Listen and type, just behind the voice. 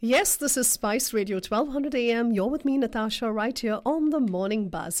Yes, this is Spice Radio 1200 AM. You're with me, Natasha, right here on the Morning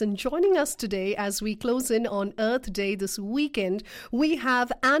Buzz. And joining us today as we close in on Earth Day this weekend, we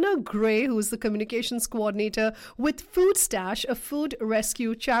have Anna Gray, who is the communications coordinator with Food Stash, a food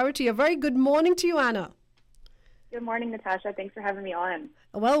rescue charity. A very good morning to you, Anna. Good morning, Natasha. Thanks for having me on.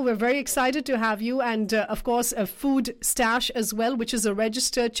 Well, we're very excited to have you and, of course, a Food Stash as well, which is a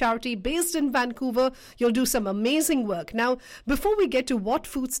registered charity based in Vancouver. You'll do some amazing work. Now, before we get to what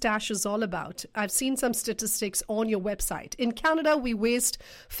Food Stash is all about, I've seen some statistics on your website. In Canada, we waste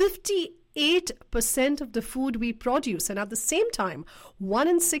 58% of the food we produce. And at the same time, 1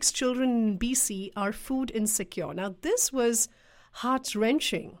 in 6 children in BC are food insecure. Now, this was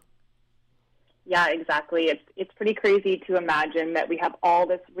heart-wrenching. Yeah, exactly. It's pretty crazy to imagine that we have all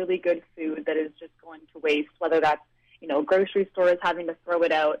this really good food that is just going to waste, whether that's, grocery stores having to throw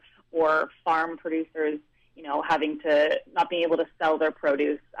it out or farm producers, having to not being able to sell their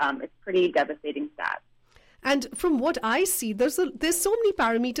produce. It's pretty devastating stats. And from what I see, there's so many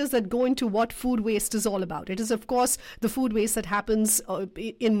parameters that go into what food waste is all about. It is, of course, the food waste that happens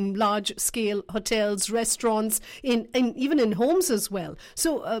in large-scale hotels, restaurants, even in homes as well.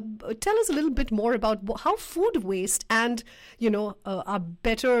 So tell us a little bit more about how food waste and, our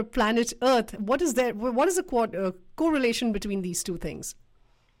better planet Earth, what is the correlation between these two things?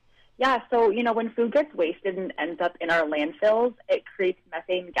 Yeah, so, when food gets wasted and ends up in our landfills, it creates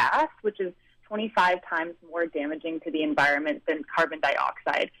methane gas, which is 25 times more damaging to the environment than carbon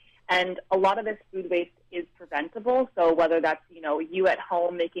dioxide. And a lot of this food waste is preventable. So whether that's, you at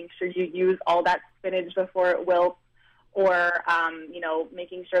home making sure you use all that spinach before it wilts, or,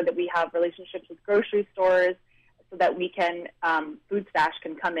 making sure that we have relationships with grocery stores so that we can, Food Stash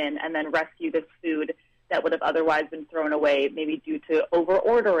can come in and then rescue this food that would have otherwise been thrown away, maybe due to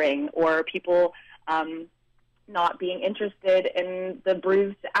over-ordering or people not being interested in the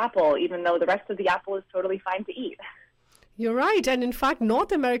bruised apple, even though the rest of the apple is totally fine to eat. You're right. And in fact,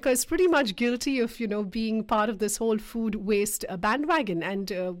 North America is pretty much guilty of, being part of this whole food waste bandwagon. And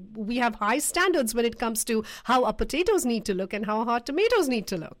we have high standards when it comes to how our potatoes need to look and how our tomatoes need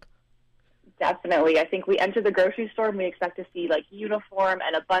to look. Definitely. I think we enter the grocery store and we expect to see uniform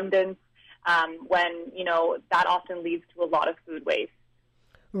and abundance when, that often leads to a lot of food waste.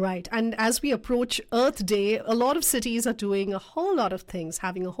 Right. And as we approach Earth Day, a lot of cities are doing a whole lot of things,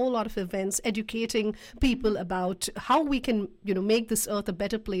 having a whole lot of events, educating people about how we can, make this Earth a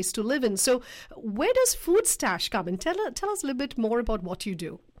better place to live in. So where does Food Stash come in? Tell us a little bit more about what you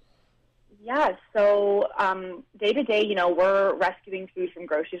do. Yeah, so day to day, we're rescuing food from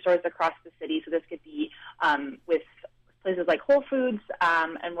grocery stores across the city. So this could be with places like Whole Foods,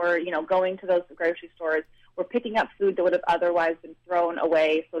 and we're, going to those grocery stores. We're picking up food that would have otherwise been thrown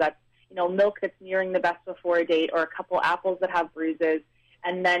away. So that's, milk that's nearing the best before date or a couple apples that have bruises.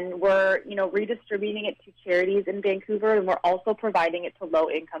 And then we're, redistributing it to charities in Vancouver, and we're also providing it to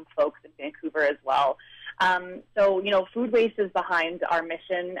low-income folks in Vancouver as well. So, food waste is behind our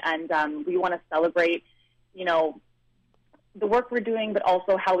mission, and we want to celebrate, the work we're doing, but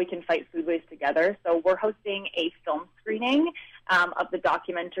also how we can fight food waste together. So we're hosting a film screening of the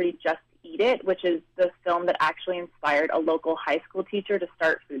documentary Just Eat It, which is the film that actually inspired a local high school teacher to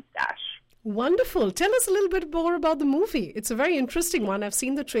start Food Stash. Wonderful. Tell us a little bit more about the movie. It's a very interesting one. I've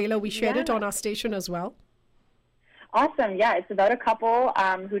seen the trailer. We shared it on our station as well. Awesome. Yeah, it's about a couple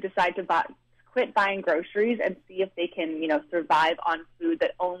who decide to quit buying groceries and see if they can, survive on food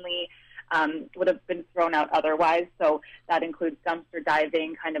that only would have been thrown out otherwise. So that includes dumpster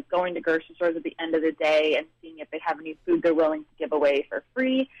diving, kind of going to grocery stores at the end of the day and seeing if they have any food they're willing to give away for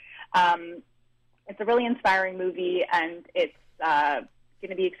free. It's a really inspiring movie, and it's going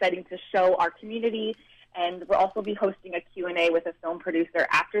to be exciting to show our community. And we'll also be hosting a Q&A with a film producer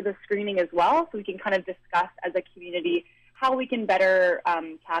after the screening as well, so we can kind of discuss as a community how we can better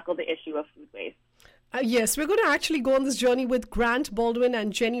tackle the issue of food waste. Yes, we're going to actually go on this journey with Grant Baldwin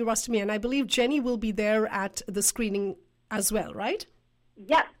and Jenny Rustamy, and I believe Jenny will be there at the screening as well, right?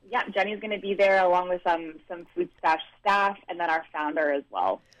 Yeah, Jenny's going to be there along with some Food Stash staff and then our founder as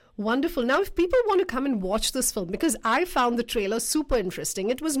well. Wonderful. Now, if people want to come and watch this film, because I found the trailer super interesting,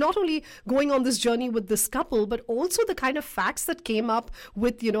 it was not only going on this journey with this couple, but also the kind of facts that came up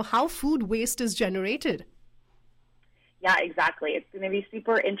with, how food waste is generated. Yeah, exactly. It's going to be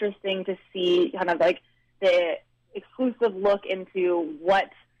super interesting to see kind of the exclusive look into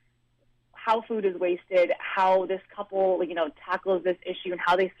how food is wasted, how this couple, tackles this issue and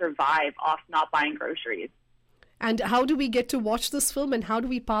how they survive off not buying groceries. And how do we get to watch this film, and how do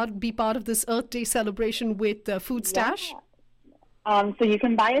we be part of this Earth Day celebration with Food Stash? Yeah. So you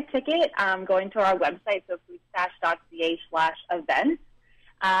can buy a ticket going to our website, so foodstash.ca/events.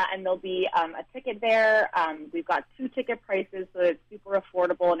 and there'll be a ticket there. We've got 2 ticket prices, so it's super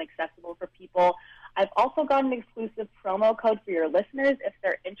affordable and accessible for people. I've also got an exclusive promo code for your listeners. If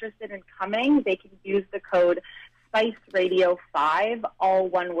they're interested in coming, they can use the code SPICERadio5, all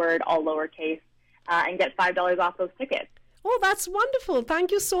one word, all lowercase, and get $5 off those tickets. Oh, that's wonderful.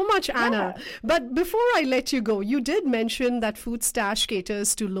 Thank you so much, Anna. Yeah. But before I let you go, you did mention that Food Stash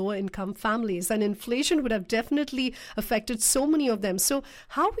caters to lower income families, and inflation would have definitely affected so many of them. So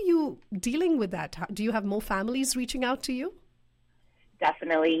how are you dealing with that? Do you have more families reaching out to you?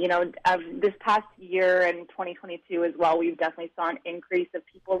 Definitely. You know, this past year in 2022 as well, we've definitely saw an increase of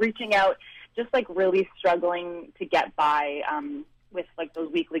people reaching out, just like really struggling to get by with like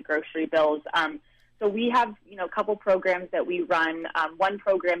those weekly grocery bills. So we have, you know, a couple programs that we run. One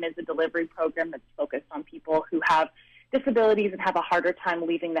program is a delivery program that's focused on people who have disabilities and have a harder time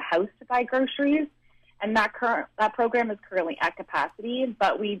leaving the house to buy groceries. And that program is currently at capacity,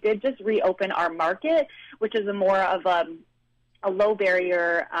 but we did just reopen our market, which is a more of a low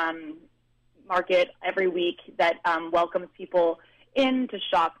barrier market every week that welcomes people in to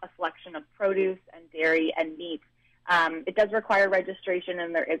shop a selection of produce and dairy and meat. It does require registration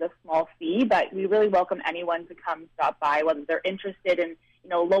and there is a small fee, but we really welcome anyone to come stop by, whether they're interested in, you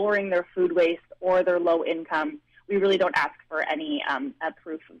know, lowering their food waste or their low income. We really don't ask for any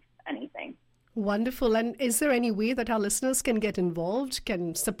proof of anything. Wonderful. And is there any way that our listeners can get involved,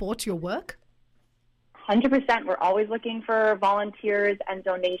 can support your work? 100%. We're always looking for volunteers and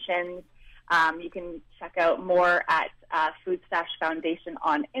donations. You can check out more at Food Stash Foundation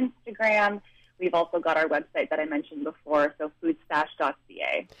on Instagram. We've also got our website that I mentioned before, so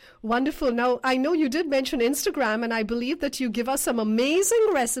foodstash.ca. Wonderful. Now, I know you did mention Instagram, and I believe that you give us some amazing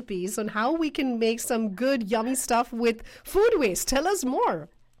recipes on how we can make some good, yummy stuff with food waste. Tell us more.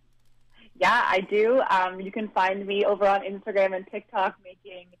 Yeah, I do. You can find me over on Instagram and TikTok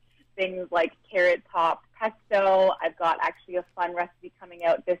making things like carrot top pesto. I've got actually a fun recipe coming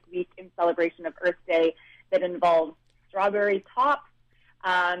out this week in celebration of Earth Day that involves strawberry tops.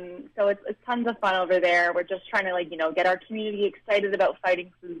 So it's tons of fun over there. We're just trying to get our community excited about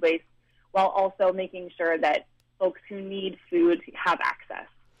fighting food waste while also making sure that folks who need food have access.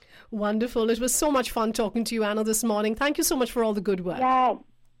 Wonderful. It was so much fun talking to you, Anna, this morning. Thank you so much for all the good work. Yeah.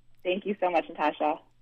 Thank you so much, Natasha.